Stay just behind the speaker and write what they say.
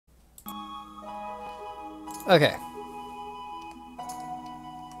Okay.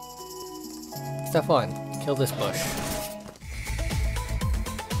 Step 1. Kill this bush.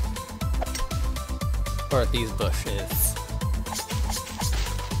 Or these bushes.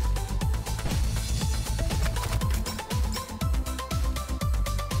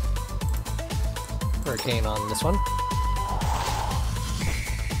 Hurricane on this one.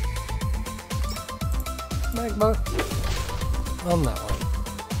 Magma on that one.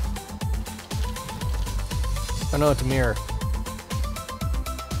 Oh no, it's a mirror.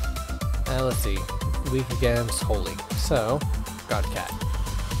 Let's see. Weak against holy. So, God Cat.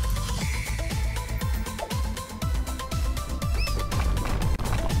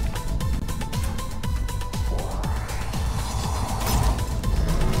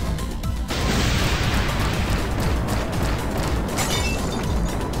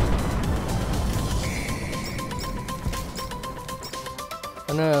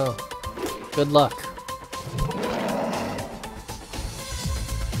 Oh no. Good luck.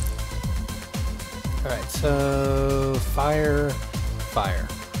 Alright, so fire.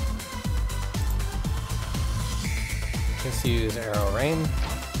 Just use arrow rain.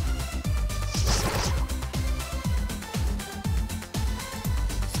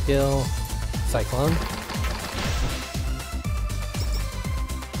 Skill, cyclone.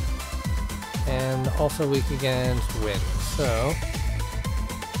 And also weak against wind, so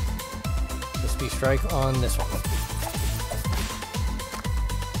just be strike on this one.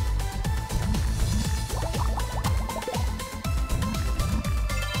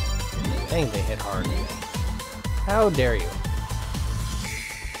 Dang, they hit hard. How dare you?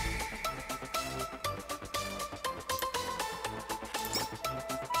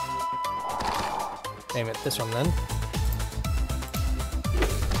 Aim at this one then.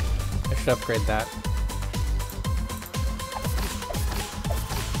 I should upgrade that.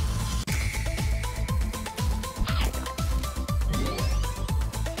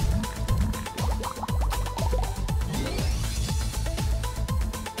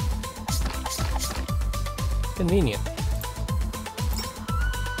 Convenient.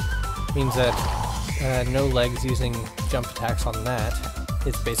 Means that no legs using jump attacks on that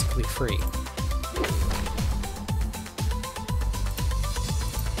is basically free.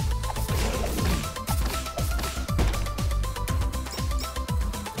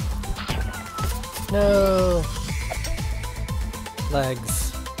 No legs.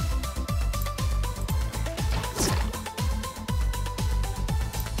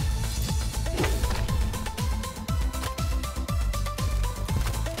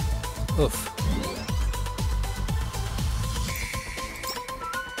 Oof.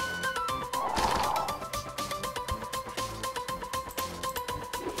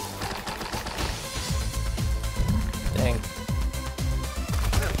 Dang.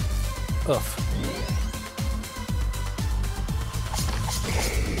 Oof.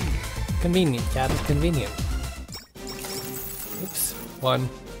 Convenient, cat is convenient. Oops. One.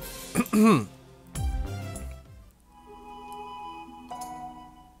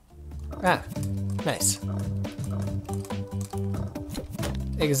 Ah, nice.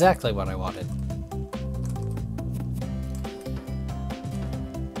 Exactly what I wanted.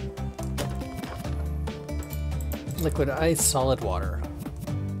 Liquid ice, solid water.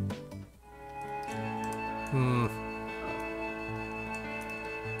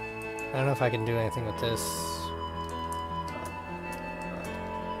 I don't know if I can do anything with this.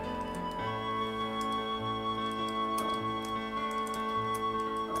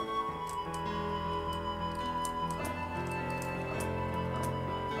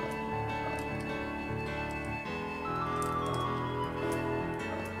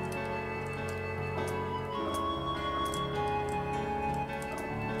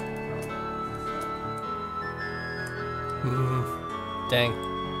 Dang.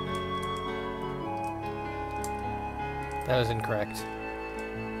 That was incorrect.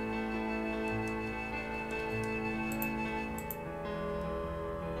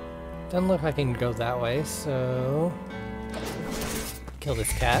 Doesn't look like I can go that way, so kill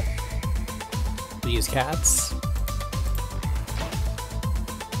this cat. These cats.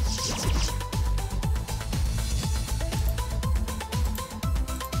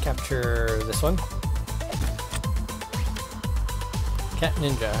 Capture this one. Cat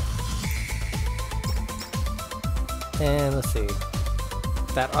Ninja. And let's see.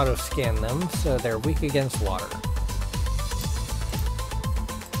 That auto-scan them, so they're weak against water.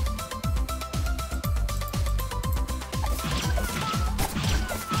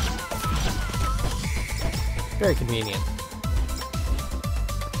 Very convenient.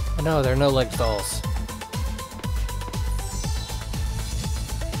 Oh no, there are no leg dolls.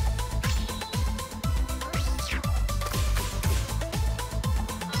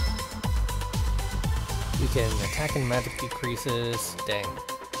 weaken. Attack and magic decreases. Dang.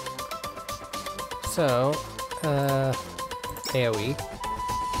 So, AoE.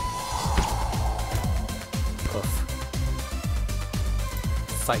 Oof.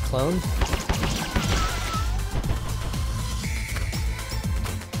 Cyclone.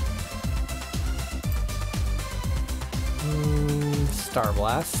 Star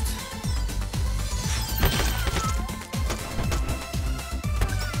Blast.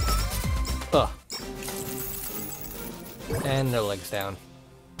 Ugh. And no legs down.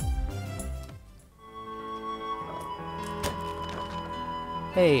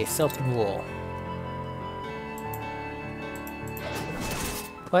 Hey, silken wool.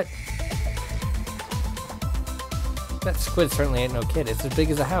 What? That squid certainly ain't no kid. It's as big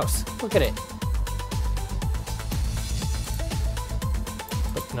as a house. Look at it.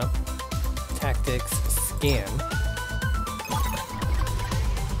 Open up. Tactics. Scan.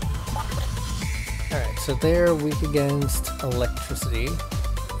 Alright, so they're weak against electricity.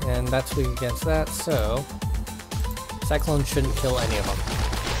 And that's weak against that, so... Cyclone shouldn't kill any of them.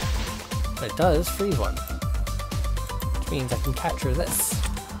 But it does freeze one. Which means I can capture this.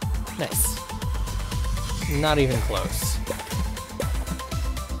 Nice. Not even close.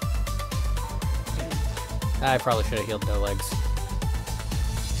 I probably should have healed no legs.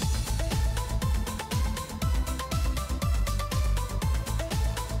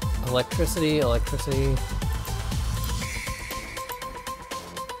 Electricity, electricity.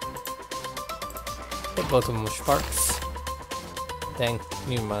 Hit both of them with sparks. Dang,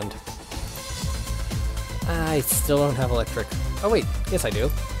 never mind. I still don't have electric. Oh wait, yes I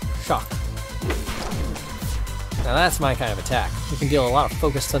do. Shock. Now that's my kind of attack. You can deal a lot of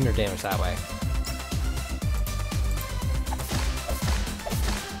focused thunder damage that way.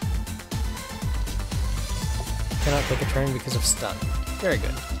 Cannot take a turn because of stun. Very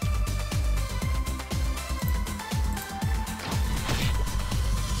good.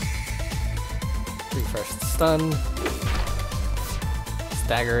 Refresh the stun.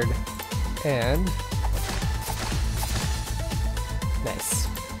 Staggered. And... nice.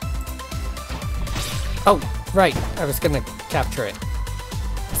 Oh, right! I was gonna capture it.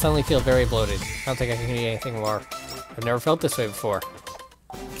 I suddenly feel very bloated. I don't think I can eat anything more. I've never felt this way before.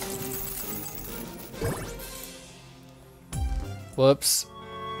 Whoops.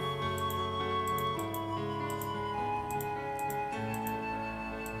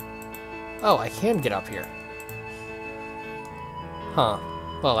 Oh, I can get up here. Huh.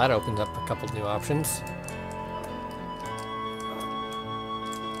 Well, that opens up a couple new options.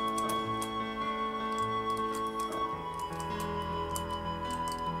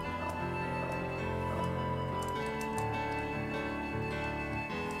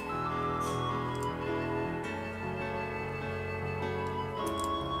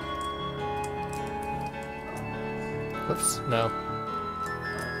 Whoops, no.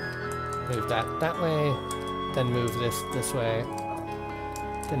 Move that way, then move this way,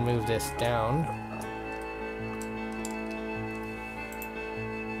 then move this down.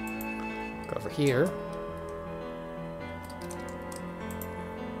 Go over here.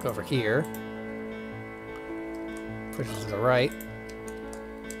 Go over here. Push it to the right.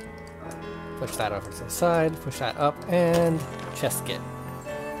 Push that over to the side, push that up, and chest kit.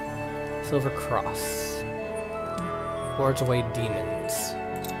 Silver cross. Wards away demons.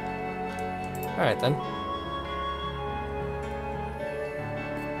 Alright then.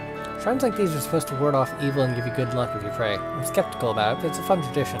 Shrines like these are supposed to ward off evil and give you good luck if you pray. I'm skeptical about it, but it's a fun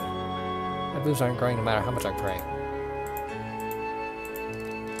tradition. My boobs aren't growing no matter how much I pray.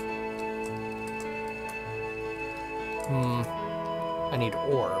 I need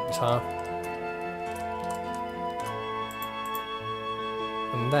orbs, huh?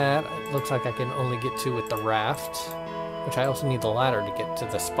 And that, it looks like I can only get to with the raft. Which I also need the ladder to get to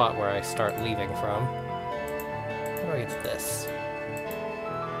the spot where I start leaving from. How do I get to this?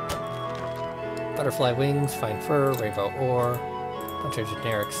 Butterfly wings, fine fur, rainbow ore, bunch of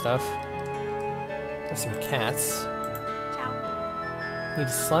generic stuff. There's some cats. Need a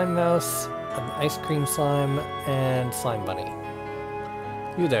slime mouse, an ice cream slime, and slime bunny.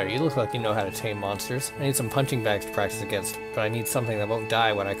 You there, you look like you know how to tame monsters. I need some punching bags to practice against, but I need something that won't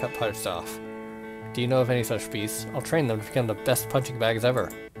die when I cut parts off. Do you know of any such beasts? I'll train them to become the best punching bags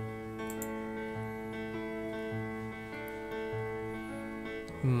ever.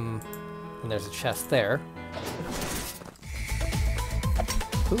 And there's a chest there.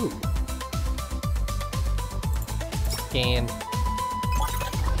 Ooh. Scan.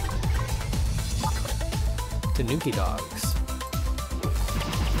 Tanuki dogs.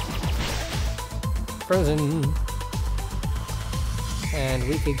 Frozen. And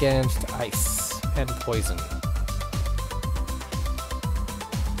weak against ice. and poison.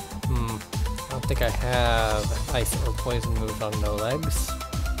 I don't think I have ice or poison moves on no legs.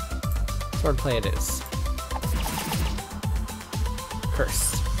 Swordplay it is.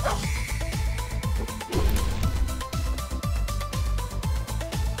 Curse.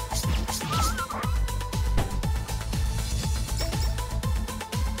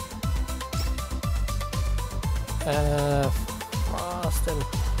 Frost and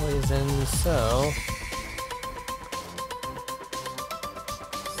poison, so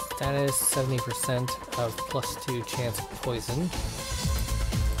status 70% of +2 chance of poison.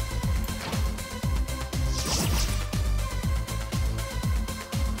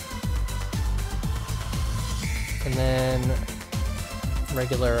 And then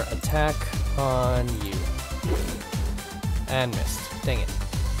regular attack on you. And missed. Dang it.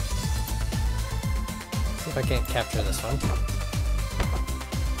 See if I can't capture this one.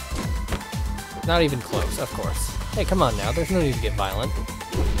 Not even close, of course. Hey, come on now. There's no need to get violent.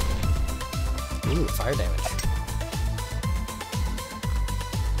 Ooh, fire damage.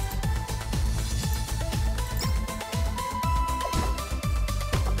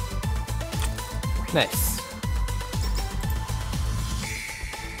 Nice.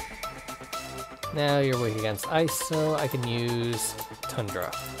 Now you're weak against ice, so I can use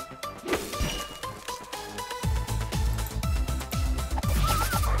Tundra.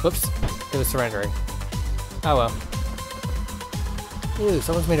 Whoops, it was surrendering. Oh well. Ew,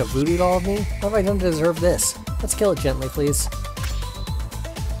 someone's made a voodoo doll of me? What have I done to deserve this? Let's kill it gently, please.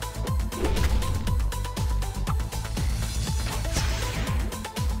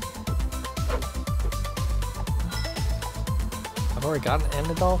 I've already got an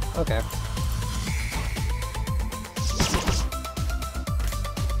Amna doll? Okay.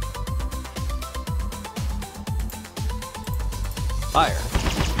 Fire.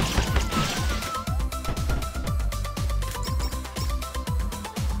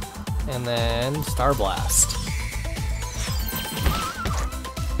 And then Star Blast.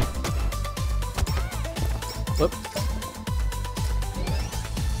 Whoop.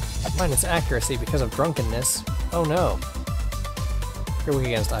 Minus accuracy because of drunkenness. Oh no. You're weak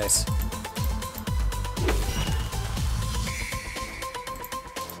against ice.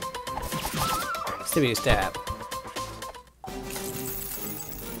 Stabby stab.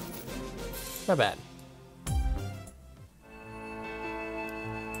 Not bad.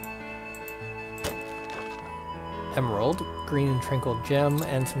 Emerald, green tranquil gem,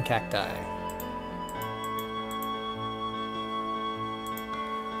 and some cacti.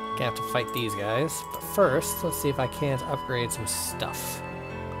 Gonna have to fight these guys, but first, let's see if I can't upgrade some stuff.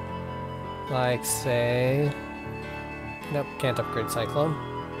 Like, say... Nope, can't upgrade Cyclone.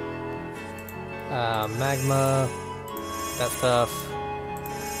 Magma, that stuff.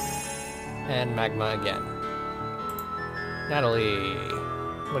 And magma again. Natalie,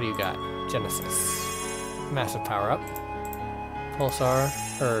 what do you got? Genesis. Massive power up. Pulsar,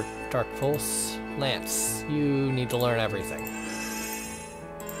 or Dark Pulse. Lance, you need to learn everything.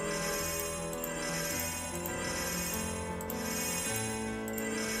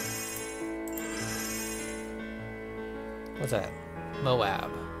 What's that?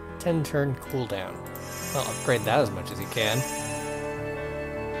 Moab. 10 turn cooldown. Well, upgrade that as much as you can.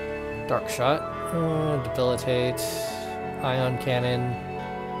 Dark Shot, Debilitate, Ion Cannon.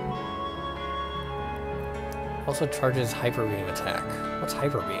 Also charges Hyper Beam attack. What's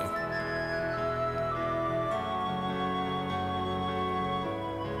Hyper Beam?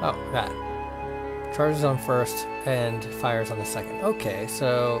 Oh, that. Charges on first and fires on the second. Okay,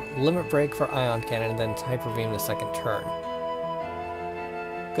 so Limit Break for Ion Cannon and then Hyper Beam the second turn.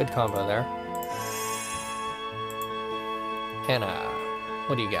 Good combo there. Anna,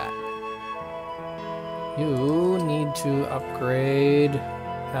 what do you got? You need to upgrade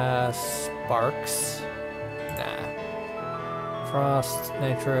Sparks. Nah. Frost,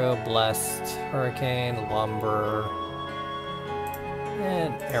 Nitro, Blessed, Hurricane, Lumber,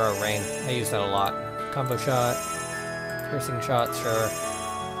 and Arrow Rain. I use that a lot. Combo Shot, Piercing Shot, sure.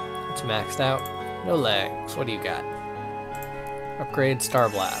 It's maxed out. No legs. What do you got? Upgrade Star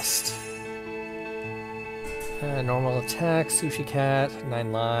Blast. Normal attack, Sushi Cat,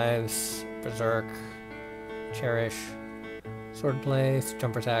 9 lives, Berserk, Cherish, Swordplay,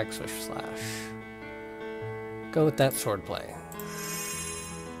 Jump Attack, Swish Slash. Go with that Swordplay.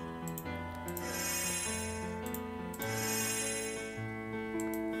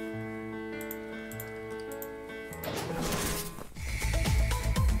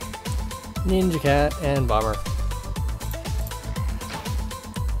 Ninja Cat and Bomber.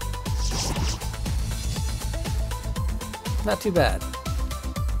 Not too bad.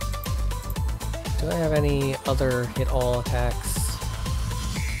 Do I have any other hit all attacks?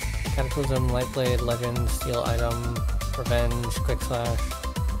 Cataclysm, Lightblade, Legend, Steal Item, Revenge, Quick Slash,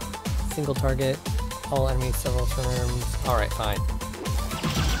 Single Target, all enemies several turns. Alright, fine.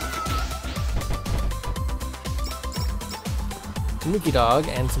 Tanuki Dog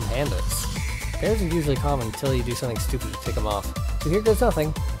and some pandas. Bears are usually calm until you do something stupid to tick them off. So here goes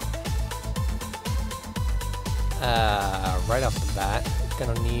nothing. Right off the bat,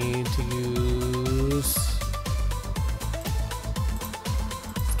 gonna need to use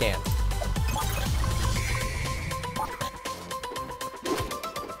scan.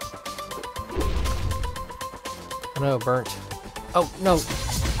 Oh no, burnt. Oh no!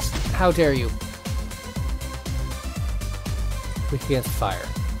 How dare you! Weak against fire.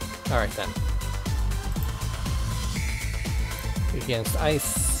 Alright then. Weak against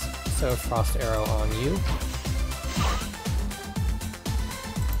ice, so Frost Arrow on you.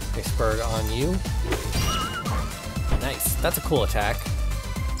 Iceberg on you. Nice. That's a cool attack.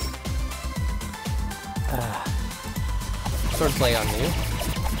 Swordplay on you.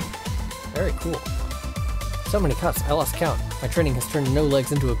 Very cool. So many cuts, I lost count. My training has turned no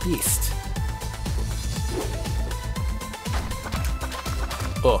legs into a beast.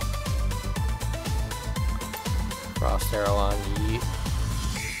 Oh. Frost Arrow on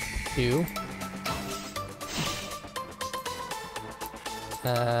you.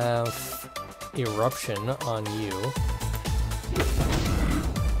 Eruption on you.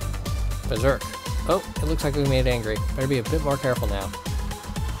 Berserk. Oh, it looks like we made it angry. Better be a bit more careful now.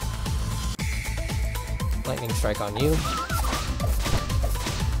 Lightning Strike on you.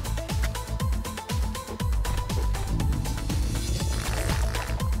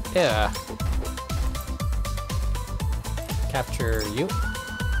 Yeah. Capture you.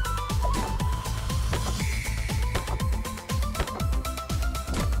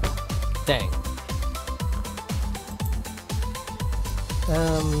 Dang.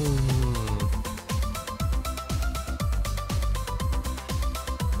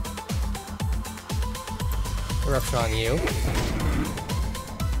 Eruption on you.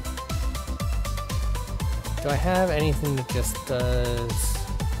 Do I have anything that just does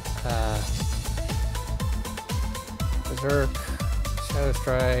Berserk, Shadow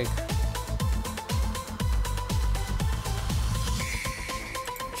Strike,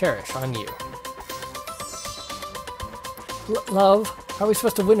 Cherish on you. Love? How are we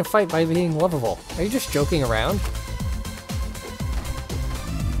supposed to win a fight by being lovable? Are you just joking around?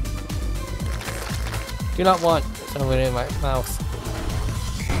 Do not want someone in my mouth.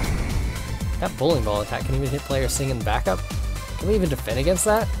 That bowling ball attack can even hit players singing backup. Can we even defend against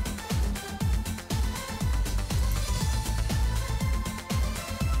that?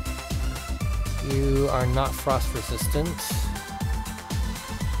 You are not frost resistant.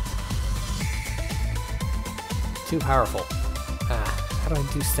 Too powerful. How do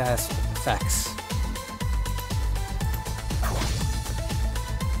I do status effects?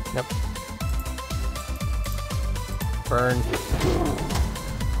 Nope. Burn.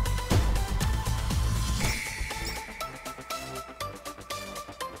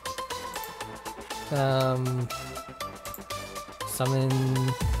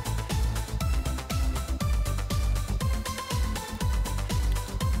 Summon.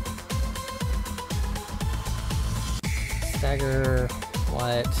 Stagger,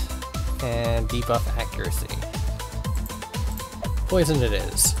 what, and debuff accuracy. Poison it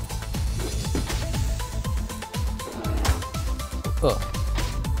is. Oh.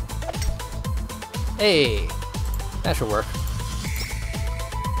 Hey! That should work.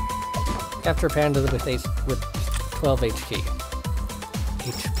 Capture Panda with 12 HP.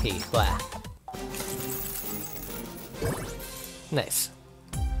 Blah. Nice.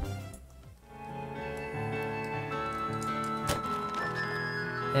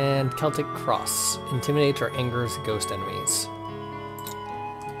 And Celtic Cross. Intimidates or angers ghost enemies.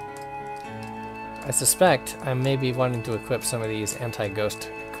 I suspect I may be wanting to equip some of these anti-ghost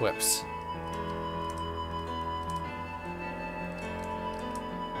equips.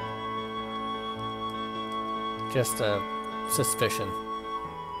 Just a suspicion.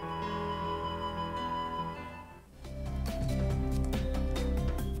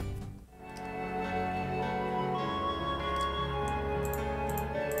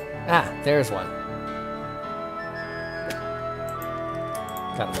 Ah, there's one.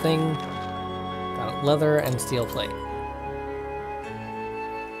 Got a thing. Got leather and steel plate.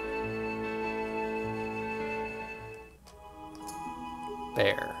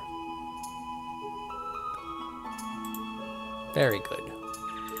 Bear. Very good.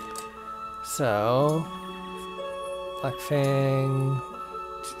 So, Black Fang.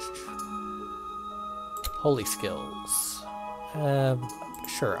 Holy skills.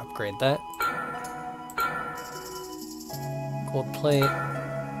 Sure, upgrade that. Gold plate.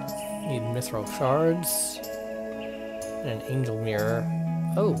 Need mithril shards. And an angel mirror.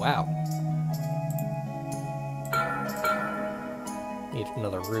 Oh, wow. Need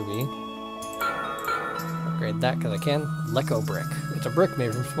another ruby. Upgrade that because I can. Leco brick. It's a brick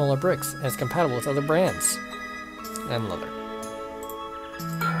made from smaller bricks and it's compatible with other brands. And leather.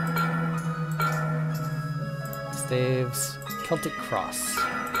 Staves. Celtic cross.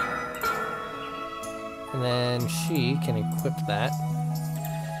 And then she can equip that.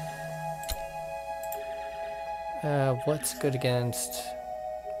 What's good against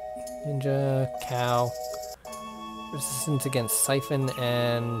ninja, cow, resistance against siphon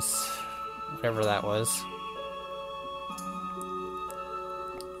and whatever that was.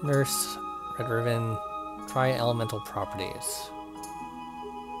 Nurse, red ribbon, try elemental properties.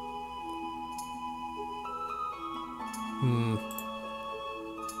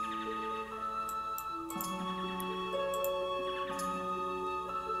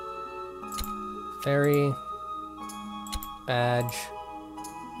 Fairy, badge,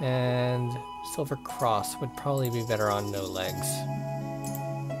 and silver cross would probably be better on no legs.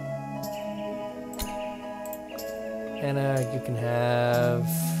 Anna, you can have...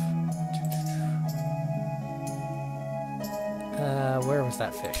 where was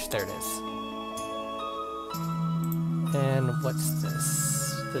that fish? There it is. And what's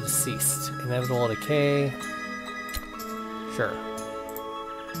this? The deceased. Inevitable decay. Sure.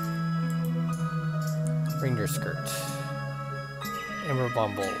 Ranger skirt. Ember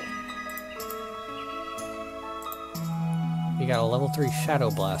bomb bowl. You got a level 3 shadow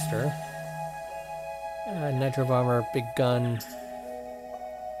blaster. Nitro bomber, big gun.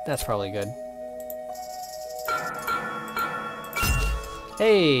 That's probably good.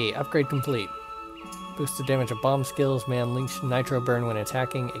 Hey! Upgrade complete. Boosts the damage of bomb skills, may unleash nitro burn when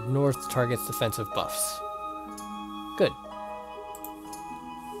attacking, ignores the target's defensive buffs. Good.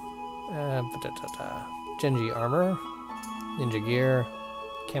 Genji armor, ninja gear,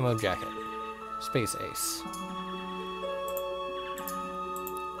 camo jacket, space ace.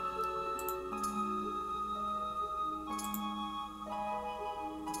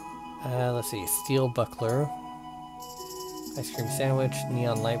 Let's see, steel buckler, ice cream sandwich,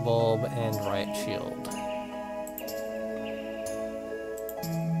 neon light bulb, and riot shield.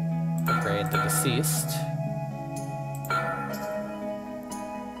 Upgrade the deceased.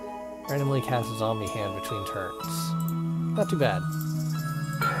 Randomly cast a zombie hand between turns. Not too bad.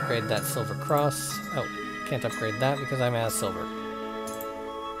 Upgrade that silver cross. Oh, can't upgrade that because I'm out of silver.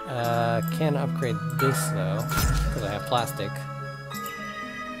 Can upgrade this though, because I have plastic.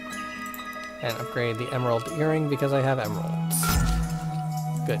 And upgrade the emerald earring because I have emeralds.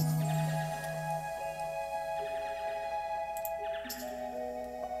 Good.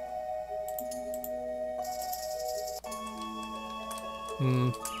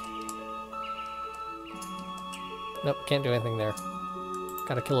 Nope, can't do anything there.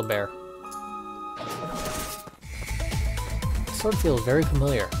 Gotta kill a bear. This sword feels very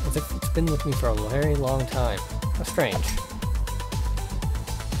familiar, as if it's been with me for a very long time. How strange.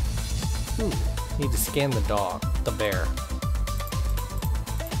 Ooh, need to scan the dog, the bear.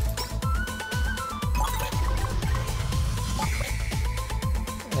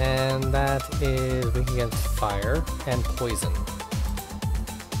 And that is weak against fire and poison.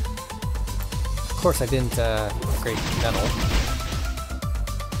 Of course I didn't upgrade metal.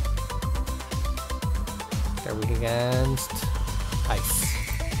 They're weak against ice.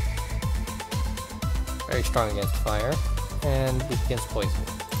 Very strong against fire. And weak against poison.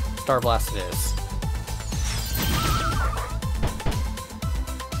 Star Blast it is.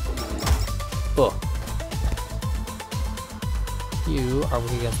 Ugh. You are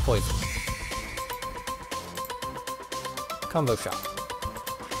weak against poison. Combo shot.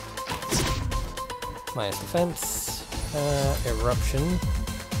 Minus defense. Eruption.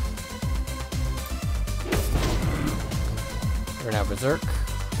 You're now berserk.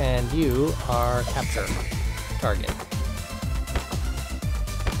 And you are capture target.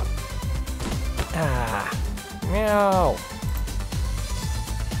 Ah, meow.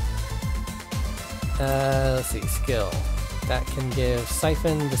 Let's see, skill. That can give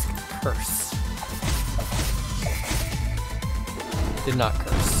Siphon this curse. Did not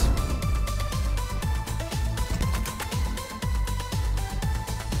curse.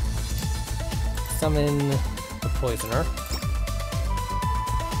 Summon the Poisoner.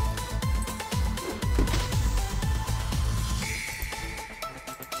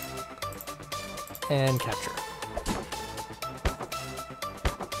 And capture.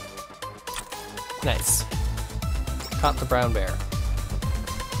 Nice. Caught the brown bear.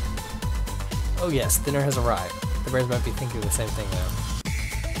 Oh yes, dinner has arrived. The bears might be thinking the same thing though.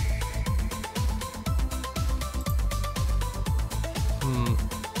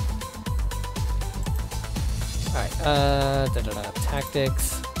 Alright,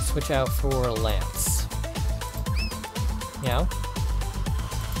 tactics. Switch out for Lance. Meow.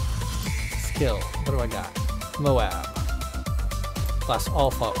 Skill. What do I got? Moab. Blast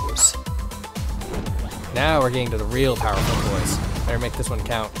all foes. Now we're getting to the real powerful boys. Better make this one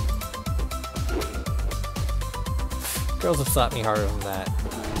count. Girls have slapped me harder than that.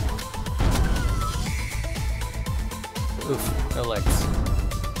 Oof, no legs.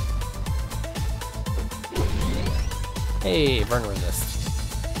 Hey, burn resist.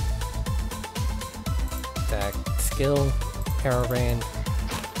 Attack, skill, arrow rain.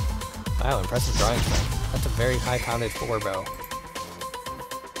 Wow, impressive drawing strength. That's a very high poundage boar bow.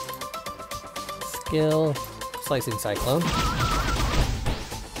 Skill, slicing cyclone.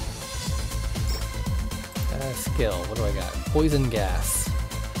 Skill, what do I got? Poison gas.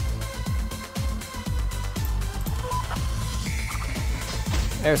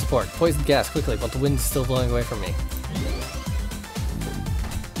 Air support, poison gas quickly while the wind is still blowing away from me.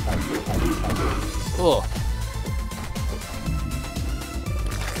 Oh.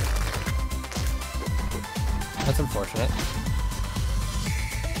 That's unfortunate.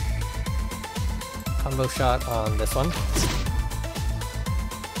 Combo shot on this one.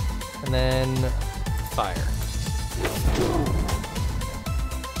 And then fire.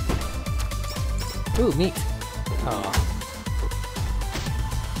 Ooh, meat. Aw.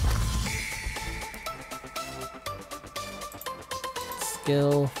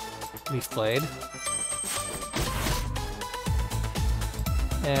 Skill, leaf blade.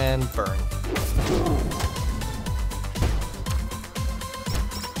 And burn.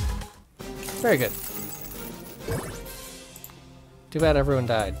 Very good. Too bad everyone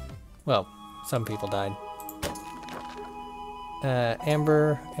died. Well, some people died.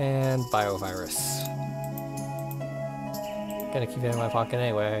 Amber and biovirus. Gonna keep it in my pocket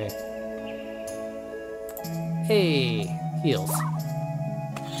anyway. Hey, heals.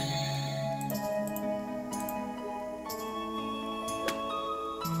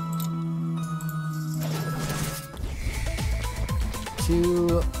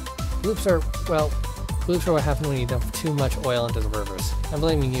 Loops are, well, loops are what happen when you dump too much oil into the rivers. I'm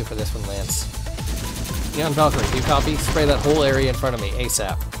blaming you for this one, Lance. Neon Valkyrie, do you copy? Spray that whole area in front of me,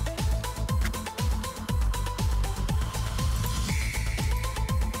 ASAP.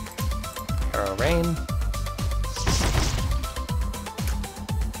 Arrow rain.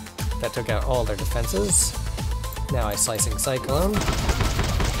 That took out all their defenses. Now I slicing cyclone.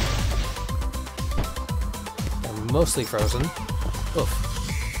 They're mostly frozen. Oof.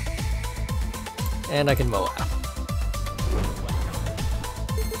 And I can mow out.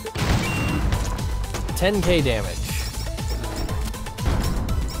 10k damage.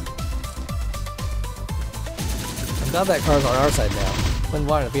 I'm glad that car's on our side now. Wouldn't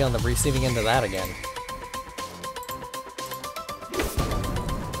want to be on the receiving end of that again.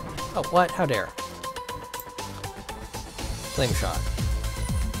 Oh, what? How dare. Flame shot.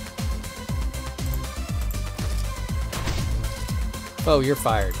 Oh, you're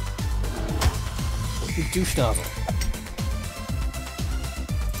fired. You douche nozzle.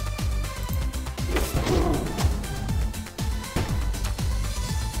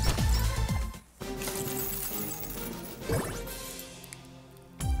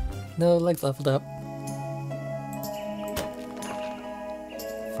 No legs leveled up.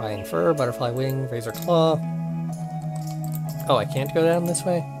 Flying fur, butterfly wing, razor claw. Oh, I can't go down this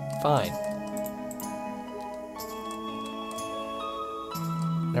way? Fine.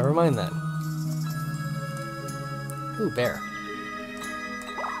 Never mind then. Ooh, bear.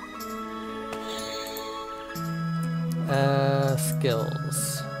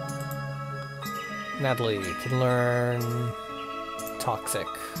 Skills. Natalie can learn toxic.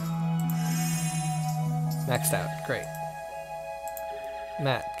 Maxed out, great.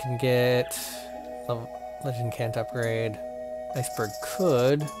 Matt can get legend can't upgrade. Iceberg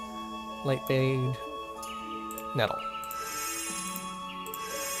could. Lightbait. Nettle.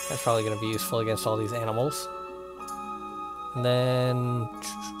 That's probably going to be useful against all these animals. And then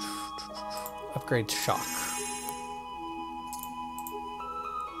upgrade shock.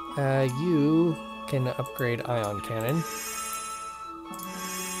 You can upgrade ion cannon.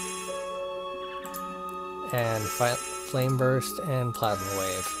 And flame burst and plasma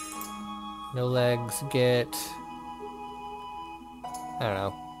wave. No legs get, I don't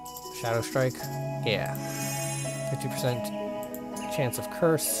know, shadow strike? Yeah. 50% chance of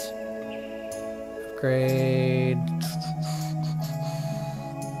curse. upgrade.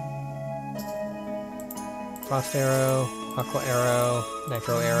 Frost arrow, aqua arrow,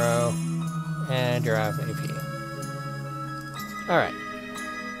 nitro arrow, and you're out of AP. Alright.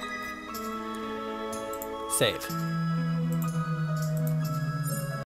 Save.